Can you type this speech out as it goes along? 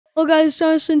Well guys,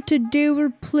 and today we're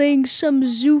playing some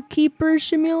Zookeeper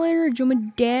Simulator,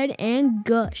 SgDAD and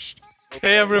Gust.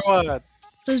 Hey everyone!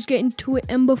 So let's get into it,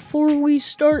 and before we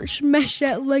start, smash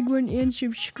that like button and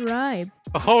subscribe.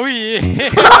 Oh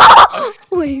yeah!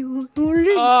 Wait, where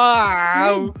did,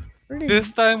 Wow! where did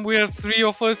This time we have 3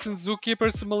 of us in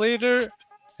Zookeeper Simulator,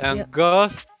 and Yep.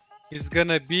 Gust is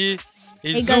gonna be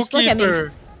a Hey, Gust, look at me.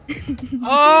 Zookeeper.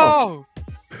 Oh!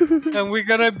 And we're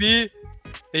gonna be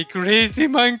a crazy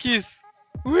monkeys.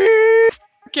 Whee!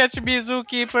 Catch me,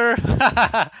 Zookeeper!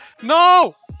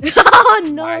 No! Oh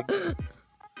no! My-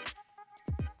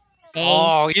 Hey.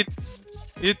 Oh,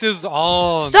 it is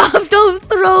on. Stop! Don't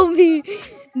throw me!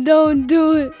 Don't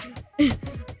do it!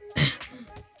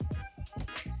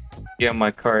 Get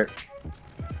my cart.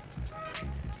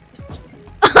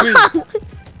 Wait,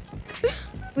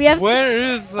 We have where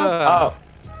is Oh,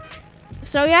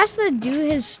 so he has to do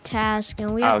his task,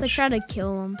 and we have to Ouch. try to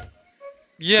kill him.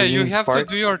 Yeah, Can you you have to fart?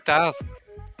 do your tasks.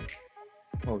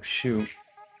 oh shoot.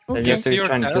 Then you Okay. have See to your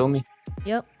try and task? kill me.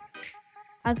 Yep.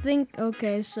 I think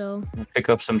okay. So Pick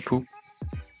up some poop.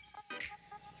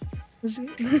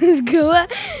 let's go.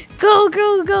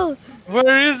 Go!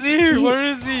 Where is he? Where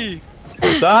is he?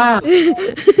 Ah!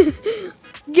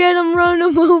 Get him, run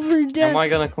him over, How Dad. am I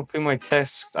gonna complete my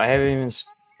test? I haven't even.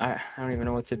 I don't even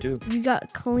know what to do. You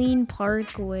got clean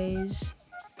parkways.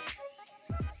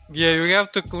 Yeah, you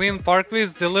have to clean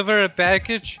parkways, deliver a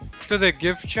package to the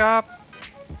gift shop.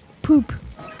 Poop.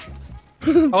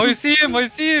 Oh, I see him! I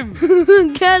see him!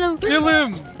 Get him. Kill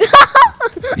him!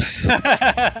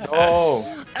 Oh,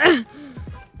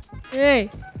 Hey.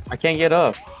 I can't get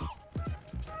up.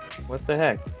 What the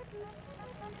heck?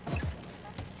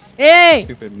 Hey.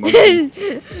 Stupid monkey.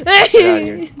 Get out of Hey.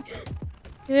 here.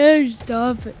 Hey,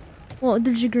 stop it. Well,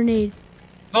 there's a grenade.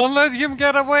 Don't let him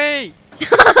get away!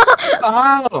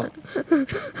 Oh!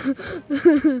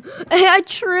 Hey, I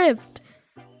tripped.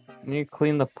 You need to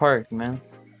clean the park, man.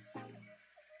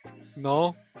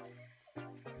 No.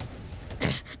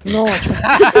 No.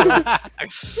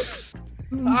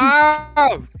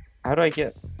 Ow! How do I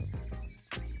get?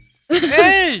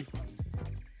 Hey!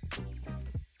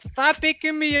 Stop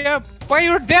picking me up! Why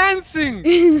you're dancing?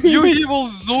 You evil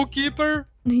zookeeper!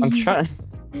 I'm trying.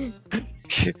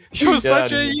 You're Get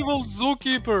such outta an here. evil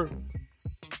zookeeper!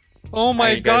 Oh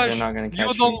my you guys gosh! are not gonna You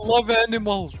catch don't me. love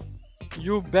animals!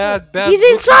 You bad He's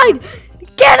zookeeper. inside.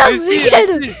 Get I him. see it, Get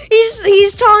I him. see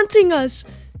He's taunting us.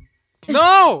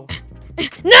 No!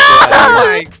 No. Oh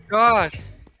my gosh!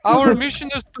 Our mission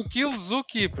is to kill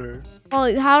Zookeeper.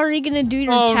 Well, how are you gonna do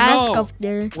your Oh, task no. up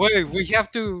there? Wait, we have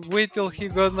to wait till he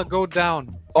gonna go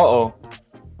down. Uh-oh.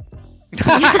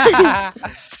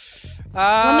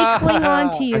 Let me cling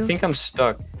on to I you. think I'm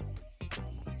stuck.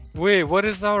 Wait, what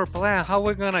is our plan? How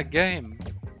we gonna get him?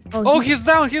 Oh, Oh, he- he's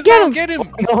down! He's Get down! him. Get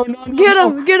him! No, no, no. get no.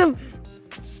 him! Get him!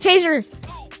 Taser!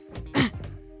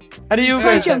 How do you Punch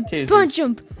guys him! have tasers? Punch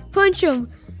him! Punch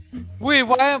him! Wait,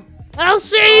 why am... I'll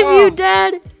save Oh. you,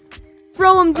 Dad!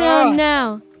 Throw him down Ah.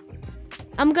 now.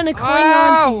 I'm gonna cling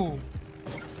on to you. Ow!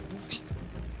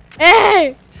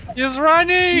 Hey! He's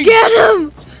running! Get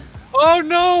him! Oh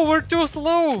no, we're too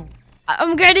slow!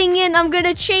 I'm getting in. I'm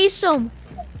gonna chase him.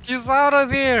 He's out of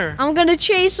there! I'm gonna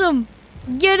chase him.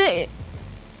 Get it.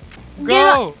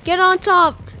 Go! Get on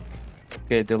top.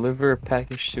 Okay, deliver a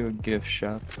package to a gift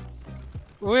shop.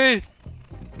 Wait,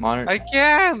 Monitor. I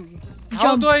can't! How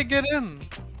Jump. do I get in?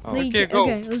 Oh, There you okay, get- go.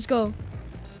 Okay, let's go.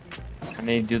 I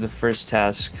need to do the first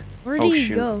task. Where do Oh, you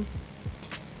shoot. go?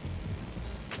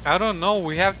 I don't know,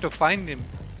 we have to find him.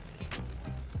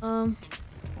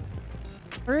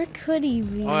 Where could he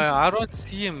be? Oh, I don't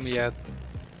see him yet.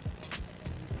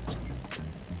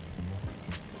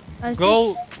 I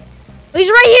Go! just- He's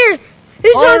right here.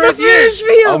 He's Oh, on the right here. Ferris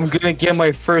wheel. I'm gonna get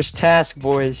my first task,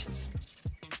 boys.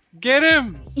 Get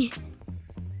him!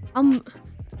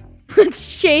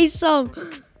 Let's chase him.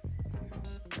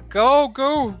 Go,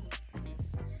 go!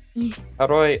 How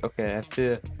do I? Okay, I have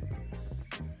to.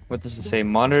 What does it say?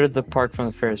 Monitor the park from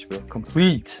the Ferris wheel.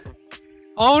 Complete.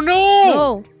 Oh no!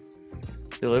 No.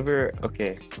 Deliver.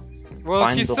 Okay. Well,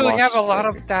 Find he the still lost have a lot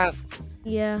of record. tasks.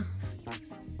 Yeah.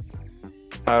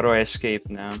 How do I escape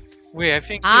now? Wait, I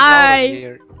think he's out I- of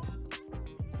here.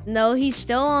 No, he's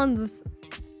still on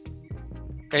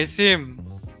the. I see him.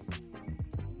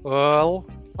 Well,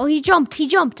 Oh, he jumped. He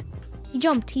jumped. He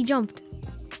jumped. He jumped.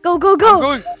 Go, go, go.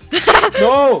 going.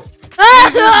 No!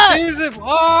 Ah! Seize him!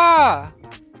 Ah!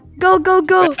 Go, go,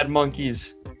 go. Bad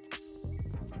monkeys.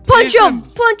 Punch Seize him.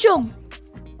 him. Punch him.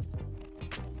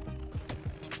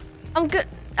 I'm good.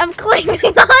 I'm clinging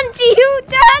on to you,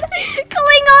 Dad.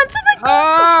 Cling on to the.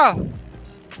 Ah!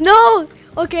 No.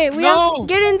 Okay, we have No.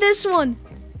 get in this one.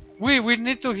 We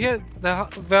need to hit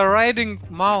the riding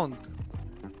mount.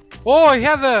 Oh, I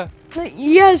have a.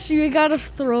 Yes, we gotta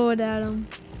throw it at him.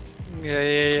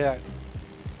 Yeah.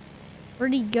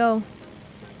 Where'd he go?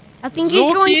 I think he's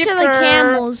going to the Zookeeper!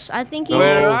 camels. I think he's.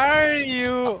 Where are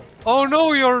you? Oh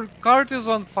no, your cart is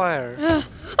on fire.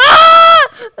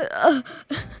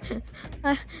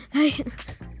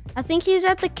 I think he's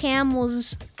at the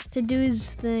camels to do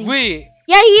his thing. Wait.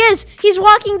 Yeah, he is. He's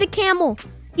walking the camel.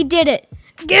 He did it.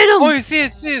 Get him. Oh, you see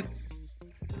it.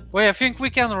 Wait, I think we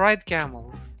can ride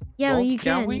camels. Yeah, Oh, you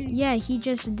can can. we? Yeah, he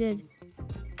just did.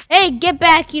 Hey, get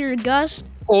back here, Gust.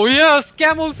 Oh yes,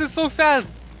 camels is so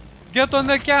fast. Get on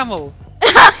the camel.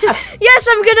 Yes,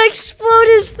 I'm gonna explode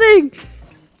his thing.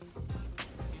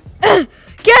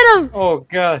 Get him. Oh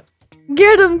god.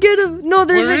 Get him. No,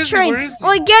 there's Where a is he? train. Where is he?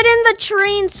 Oh, get in the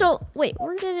train. So wait,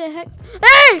 where did it head?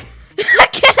 Hey,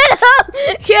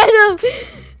 get him.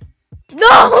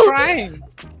 No. Trying.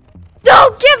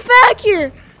 Don't get back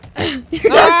here.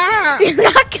 You're Ah!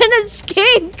 not gonna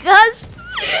escape, Gus.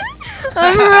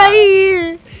 I'm right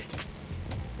here.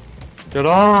 Get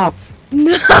off!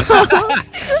 No,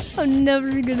 I'm never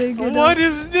gonna get What up.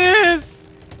 is this?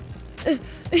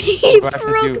 He What do I have to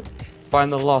broke. do?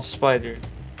 Find the lost spider.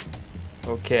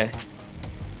 Okay.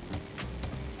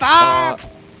 Stop!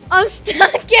 I'm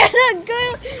stuck. Get him.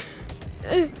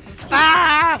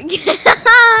 Stop!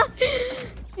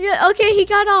 Yeah. Okay, he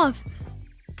got off.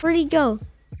 Where'd he go?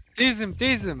 Tease him.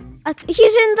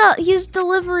 He's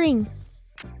delivering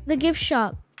the gift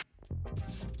shop.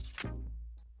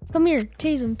 Come here,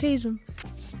 tase him.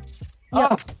 Yeah.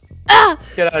 Oh, Ah!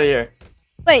 get out of here.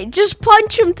 Wait, just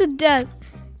punch him to death.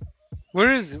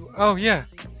 Where is? Oh yeah.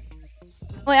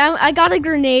 Wait, I got a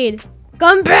grenade.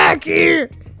 Come back here.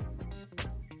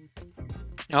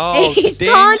 Oh, He's dang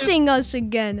it. taunting us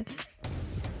again.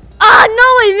 Ah, no,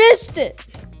 I missed it.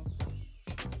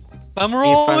 I'm You find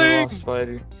the rolling. lost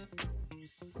spider.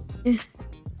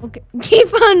 Okay,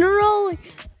 keep on rolling.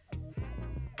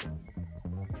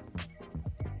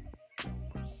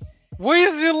 Why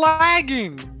is he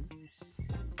lagging?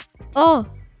 Oh,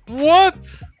 What?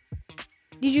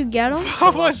 did you get him?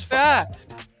 What was that?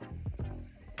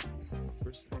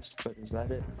 Where's the lost spider? Is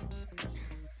that it?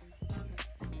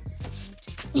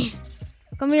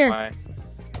 Come here. Why?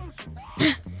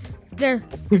 There.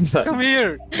 Is that? Come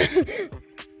here.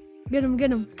 Get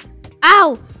him.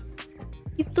 Ow!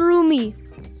 He threw me.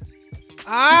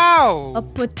 Ow! A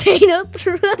potato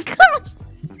through the glass.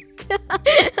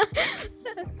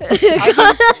 I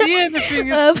don't see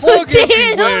anything. A It's fog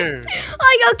potato. everywhere.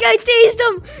 Okay, I tased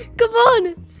him. Come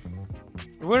on.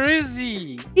 Where is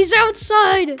he? He's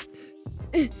outside.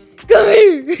 Come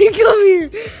here.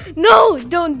 No,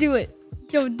 don't do it.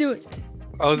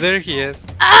 Oh, there he is.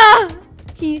 Ah!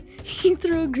 He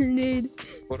threw a grenade.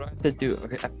 What do I have to do?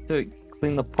 Okay, I have to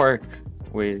clean the park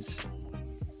ways.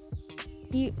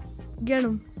 Get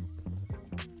him.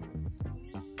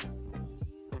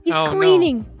 He's Oh, no.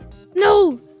 cleaning.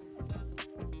 No.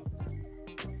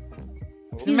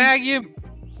 Smack him.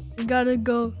 We gotta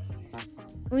go.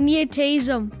 We need to tase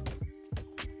him.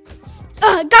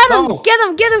 Got him. No. Get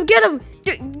him. Get in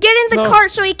the No.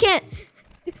 cart so he can't.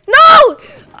 No.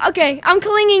 Okay, I'm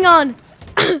clinging on.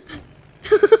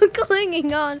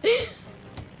 Clinging on.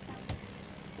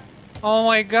 Oh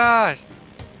my gosh.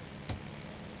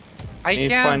 I Need to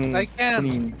can't. find I can't.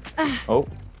 clean- Oh,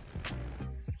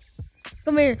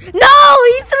 Come here. No,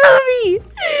 he threw me.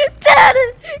 Dad,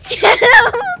 get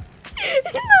him.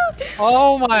 No.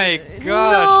 Oh my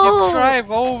gosh. No. He drive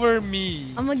over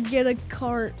me. I'm gonna get a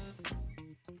cart.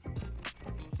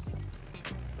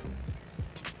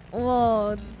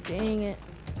 Whoa, dang it.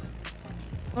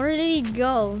 Where did he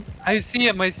go? I see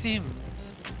him.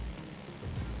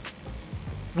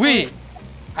 Wait.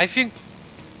 I think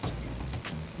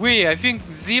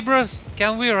zebras.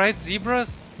 Can we ride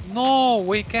zebras? No,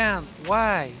 we can't.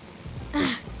 Why?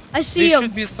 I see They him.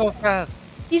 should be so fast.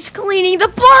 He's cleaning the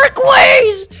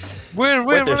parkways. Where?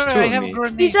 Wait, there's two I of have me.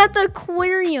 grenades. He's at the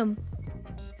aquarium.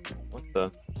 what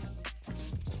the?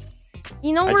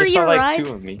 You know I where just you saw like ride?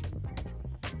 two of me.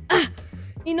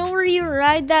 You know where you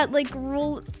ride that like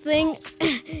roll thing?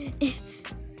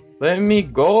 Let me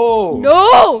go!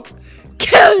 No!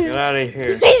 Get out of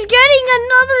here. He's getting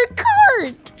another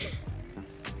cart.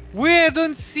 Wait, I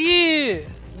don't see it.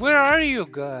 Where are you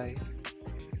guys?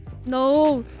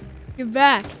 No, get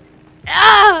back.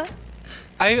 Ah!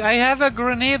 I have a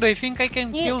grenade. I think I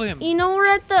can kill him. You know we're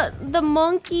at the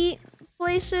monkey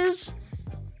places?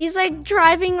 He's like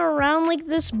driving around like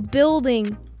this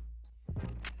building.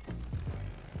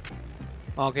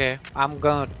 Okay, I'm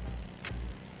gonna.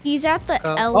 He's at the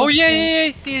elephant. Oh yeah,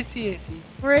 I see.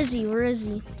 Where is he?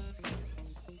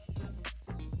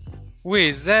 Wait,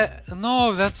 is that...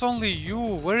 No, that's only you.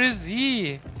 Where is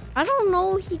he? I don't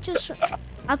know. He just.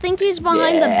 I think he's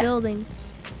behind the building.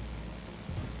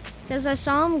 Cause I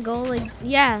saw him go like.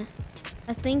 Yeah,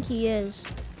 I think he is.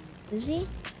 Is he?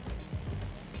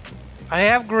 I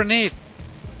have grenade.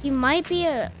 He might be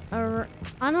a.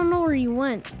 I don't know where he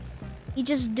went. He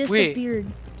just disappeared.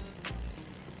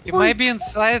 He might be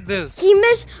inside this. He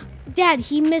missed. Dad,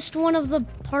 he missed one of the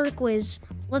parkways.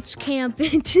 Let's camp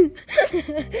it.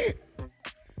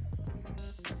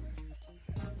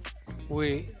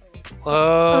 Wait.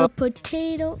 A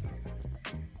potato.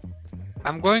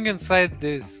 I'm going inside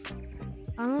this.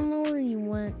 I don't know where he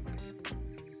went.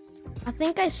 I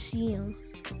think I see him.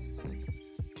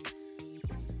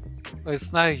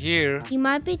 It's not here. He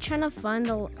might be trying to find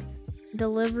the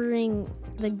delivering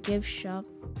the gift shop,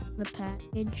 the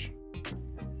package.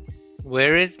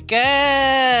 Where is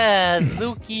Gust?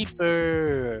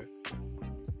 Zookeeper.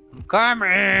 I'm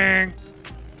coming.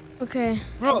 Okay.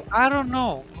 Bro, I don't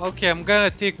know. Okay, I'm gonna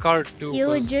take card too. He 'cause-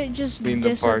 legit just Clean the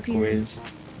disappeared. parkways.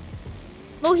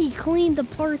 Oh, he cleaned the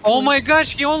parkway. Oh my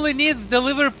gosh, he only needs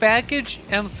deliver package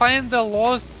and find the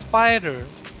lost spider.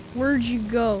 Where'd you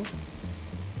go?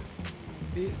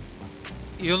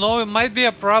 You know, it might be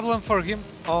a problem for him.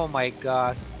 Oh my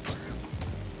god.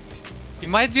 It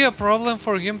might be a problem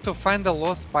for him to find the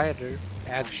lost spider,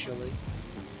 actually.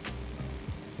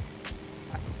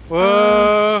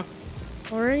 Whoa!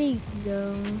 Where'd he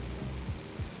go?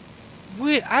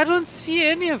 Wait, I don't see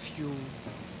any of you.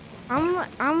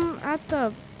 I'm at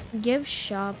the gift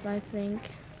shop, I think.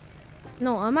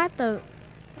 No, I'm at the.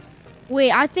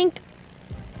 Wait, I think.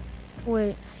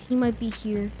 Wait, he might be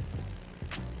here.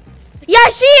 Yeah, I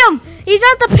see him! He's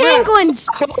at the penguins!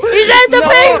 He's at the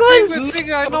penguins!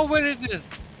 Penguin, I know where it is.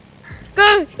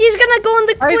 Go! He's gonna go in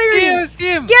the aquarium! I see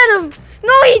him! Get him!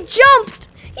 No, he jumped!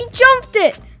 He jumped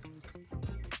it!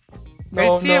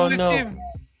 No, I see him, no, I see no. him.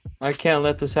 I can't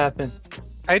let this happen.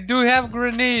 I do have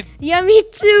grenade. Yeah, me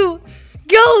too!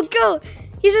 Go, go!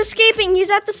 He's escaping! He's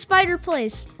at the spider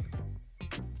place!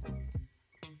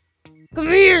 Come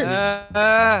here!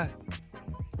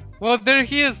 Well, there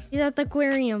he is. He's at the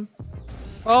aquarium.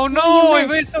 Oh you no, I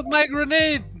missed. wasted my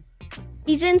grenade.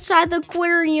 He's inside the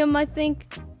aquarium, I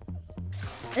think.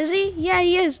 Is he? Yeah,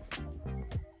 he is.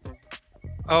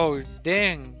 Oh,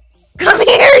 dang. Come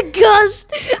here,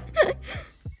 Gust!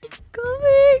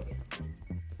 Coming!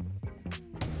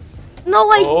 No,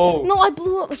 I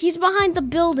blew up. He's behind the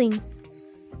building.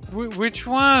 Which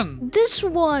one? This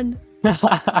one.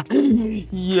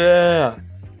 Yeah.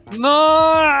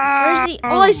 No! Where is he?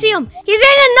 Oh, I see him. He's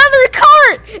in another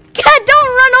cart! God,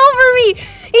 don't run over me!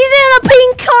 He's in a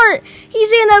pink cart!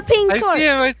 He's in a pink cart!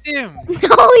 I see him.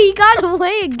 No, he got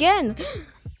away again.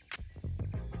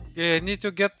 Yeah, I need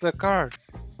to get the card.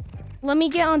 Let me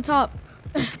get on top.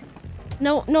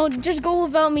 No, no, just go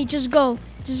without me. Just go.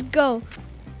 Just go.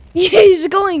 Yeah, he's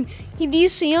going. Do you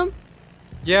see him?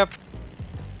 Yep.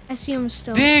 I see him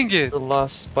still. Dang it. It's a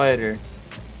lost spider.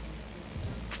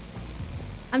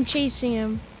 I'm chasing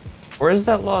him. Where's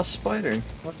that lost spider?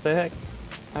 What the heck?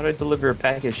 How do I deliver a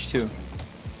package to?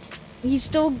 He's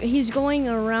going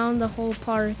around the whole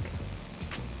park.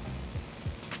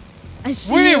 I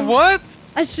see Wait, him. what?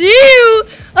 I see you!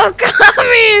 I'm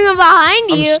coming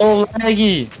behind I'm you! so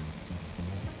laggy.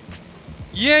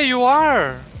 Yeah, you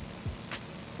are.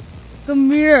 Come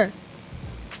here.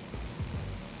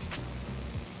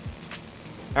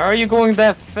 How are you going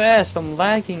that fast? I'm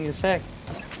lagging as heck.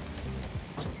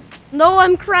 No,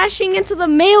 I'm crashing into the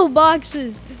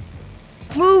mailboxes.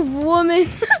 Move, woman.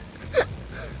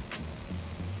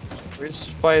 Where's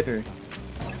spider?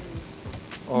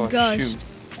 Oh Gosh. shoot.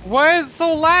 Why is it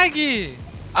so laggy?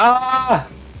 Ah!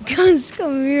 Gust,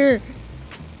 come here.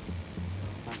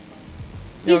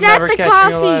 You'll He's at never the catch me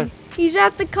coffee. alive. He's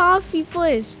at the coffee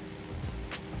place.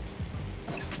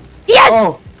 Yes!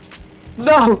 Oh!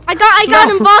 No! I got No.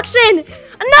 him. Box in.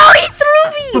 No, he threw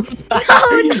me. No,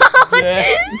 Yeah.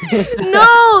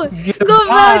 no. Go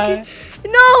back. Goodbye.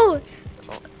 No.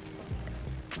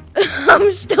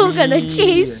 I'm still gonna Yeah.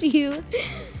 chase you.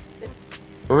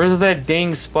 Where's that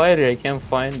dang spider? I can't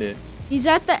find it. He's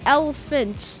at the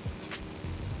elephants.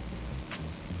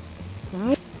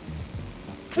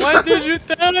 Why did you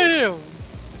tell him?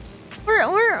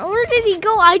 Where did he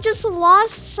go? I just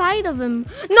lost sight of him.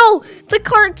 No, the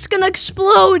cart's gonna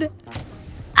explode.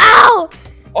 Ow!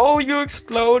 Oh, you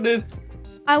exploded!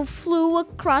 I flew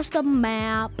across the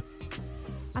map.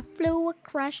 I flew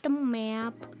across the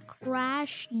map.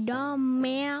 Crash the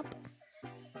map.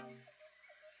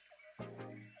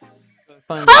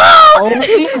 Find Oh! Oh,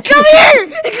 Come here!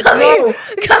 Come No. here!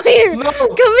 Come here! No.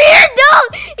 Come here! No!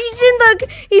 He's in the.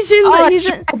 Ah, He's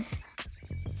in.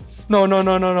 No, no,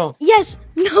 no, no, no. Yes.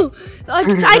 No. I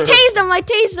tased him. I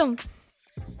tased him.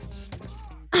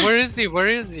 Where is he? Where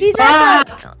is he? He's at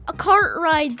a cart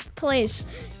ride place.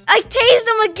 I tased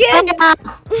him again.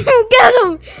 Get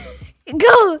him.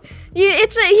 Go.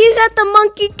 He's at the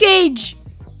monkey cage.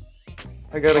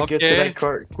 I gotta get to that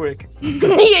cart quick.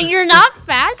 You're not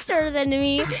faster than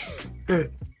me.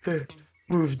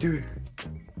 Move, dude.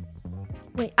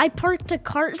 Wait, I parked a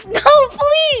cart. No,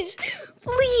 please,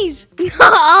 please.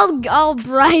 I'll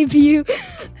bribe you.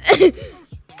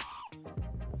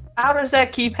 How does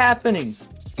that keep happening?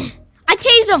 I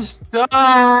tased him.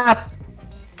 Stop!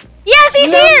 Yes,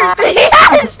 he's here.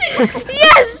 Yes,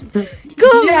 yes.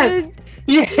 Go. Yes.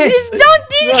 Yes. He's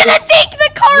gonna take the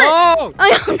cart. No!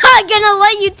 I'm not gonna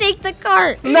let you take the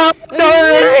cart. No, no.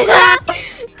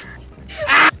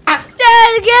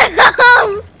 Dad, get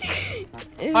him.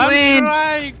 I'm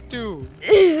trying to.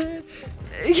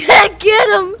 Get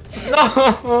him.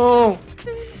 No.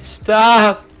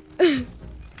 Stop.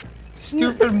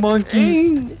 Stupid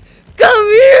monkeys. Come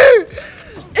here.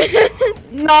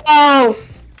 No.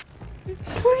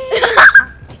 Please.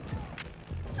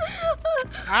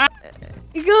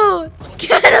 Go.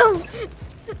 Get him.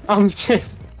 I'm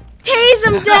just. Tase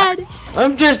him, Dad.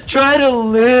 I'm just trying to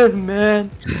live, man.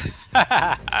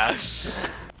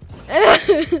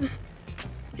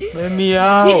 Let me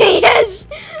out. Yes.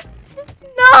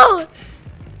 No.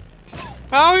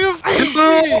 How you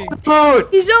doing?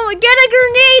 Dude. Get a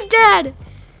grenade, Dad.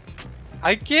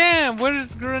 I can't. Where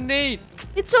is grenade?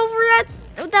 It's over at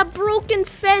that broken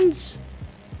fence.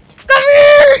 Come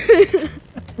here.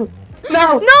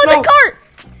 No. No, the cart.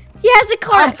 He has a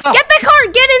cart. Get the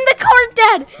cart. Get in the cart,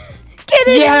 Dad. Get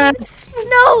in. Yes.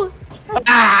 No.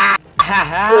 Ah.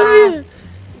 Come here.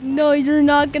 No, you're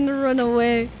not gonna run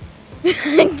away.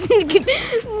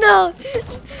 No.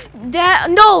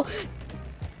 Dad, no.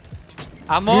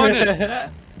 I'm on it.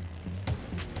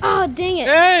 Oh, dang it.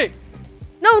 Hey!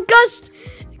 No, Gust.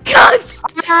 Gust.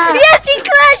 Yes, he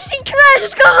crashed. He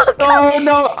crashed. Go. Oh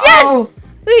no. Yes. Oh.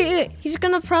 Wait, he's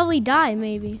gonna probably die,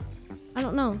 maybe. I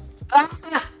don't know. Ah.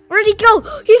 Where'd he go?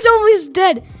 He's almost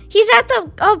dead. He's at the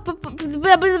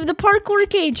parkour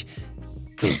cage.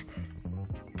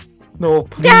 No,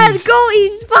 please. Dad, go.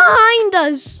 He's behind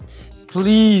us.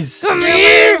 Please. Come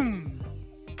here.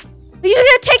 He's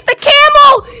gonna take the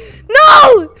camel.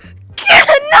 No.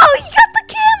 No, he got the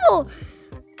camel.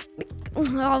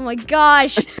 Oh my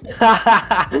gosh.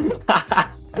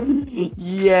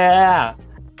 Yeah.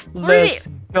 Let's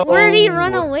go. Where did he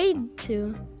run away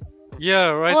to? Yeah,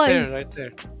 right Oi. there, right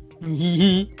there.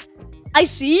 I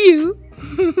see you.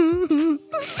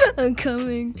 I'm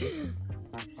coming.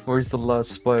 Where's the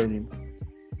last spider?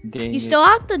 Dang You it. still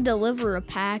have to deliver a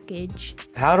package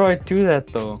How do I do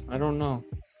that though? I don't know.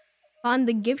 on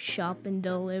the gift shop and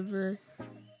deliver.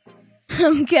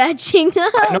 I'm catching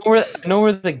up. I know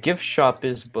where the gift shop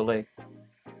is, but like,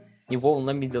 he won't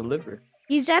let me deliver.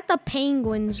 He's at the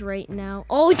penguins right now.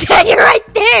 Oh, Dad, you're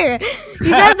right there.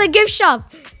 He's at the gift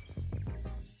shop.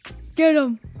 Get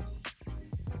him.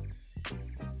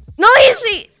 No,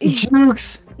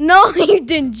 Jukes. No, he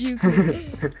didn't juke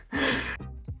me.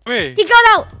 Wait. He got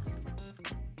out.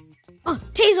 Oh,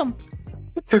 tase him.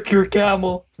 Took your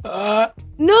camel.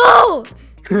 No.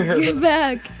 Get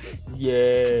back.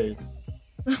 Yay.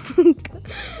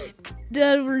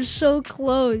 Dad, we're so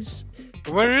close.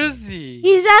 Where is he?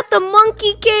 He's at the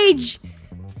monkey cage.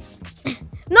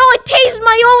 No, I tased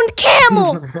my own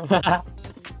camel.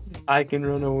 I can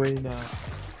run away now.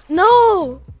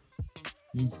 No.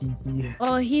 Yeah.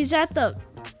 Oh, he's at the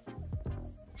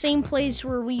same place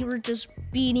where we were just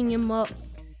beating him up.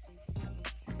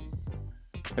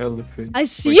 Elephant. I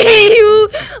see you.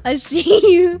 I see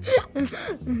you.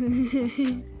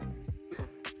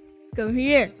 Come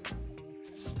here.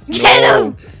 Get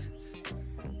him.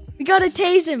 We gotta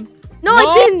tase him. No,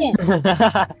 I didn't.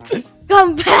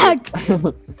 Come back.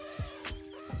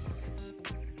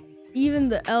 Even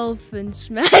the elephants,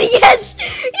 man. Yes.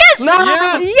 Yes. No.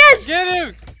 Yes. Get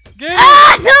him! Get him!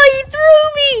 Ah, no, he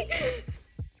threw me.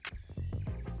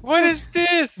 What is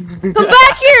this? Come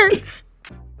back here.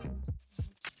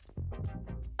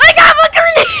 I got a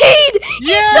grenade.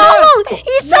 He's so long.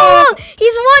 He's so long.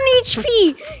 He's 1 HP.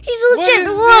 He's What legit is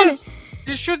one. this?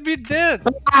 You should be dead.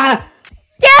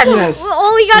 Get him. Yes.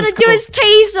 All we gotta Let's do go. is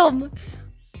tase him.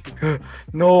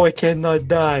 No, I cannot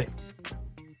die.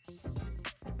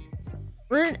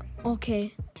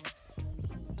 Okay.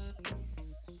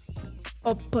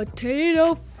 A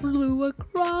potato flew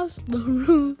across the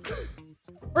room.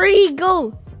 Where'd he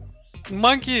go?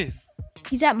 Monkeys.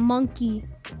 He's at monkey.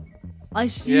 I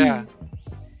see. Yeah.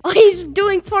 Oh, he's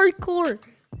doing parkour.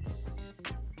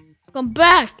 Come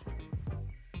back.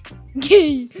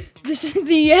 Okay, this is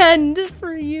the end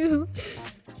for you.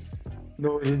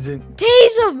 No, it isn't.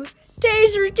 Tase him!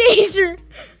 Taser, taser!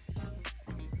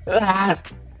 Ah,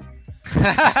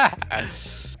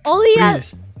 All he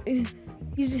has, please.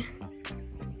 he's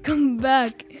come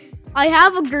back. I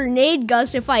have a grenade,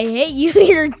 Gus. If I hit you,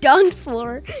 you're done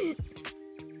for.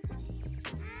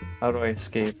 How do I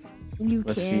escape? You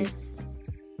Let's can't. see.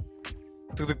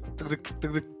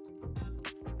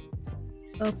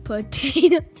 A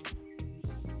potato.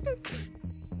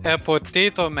 A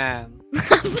potato man.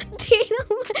 Potato.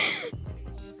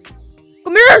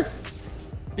 Come here!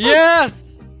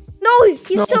 Yes! No,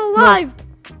 he's No, still no. alive.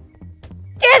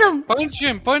 Get him! Punch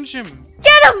him, punch him.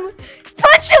 Get him!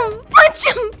 Punch him! Punch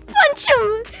him! Punch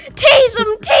him! Tase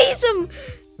him! Tase him!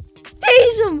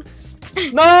 Tase him!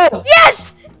 No!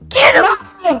 Yes! Get him!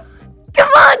 No! Come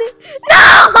on!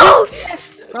 No!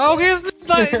 Yes! Oh, he's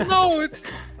not. No, it's.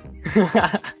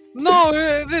 No,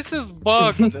 this is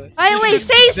bugged. Wait, He wait, should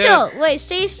stay be dead. still. Wait,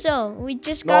 stay still. We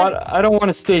just No, got. I don't want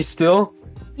to stay still.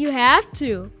 You have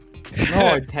to.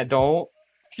 No, I don't.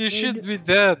 He should be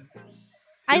dead.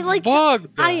 I It's like.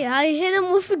 bugged. I hit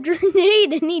him with a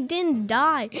grenade and he didn't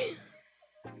die.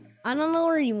 I don't know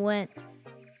where he went.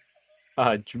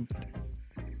 Juked.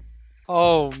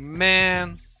 Oh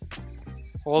man.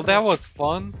 Well, that was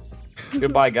fun.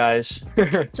 Goodbye, guys.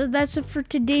 So that's it for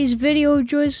today's video.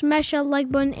 Enjoy, smash that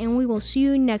like button, and we will see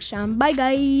you next time. Bye,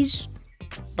 guys.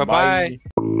 Bye bye.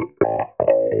 Bye.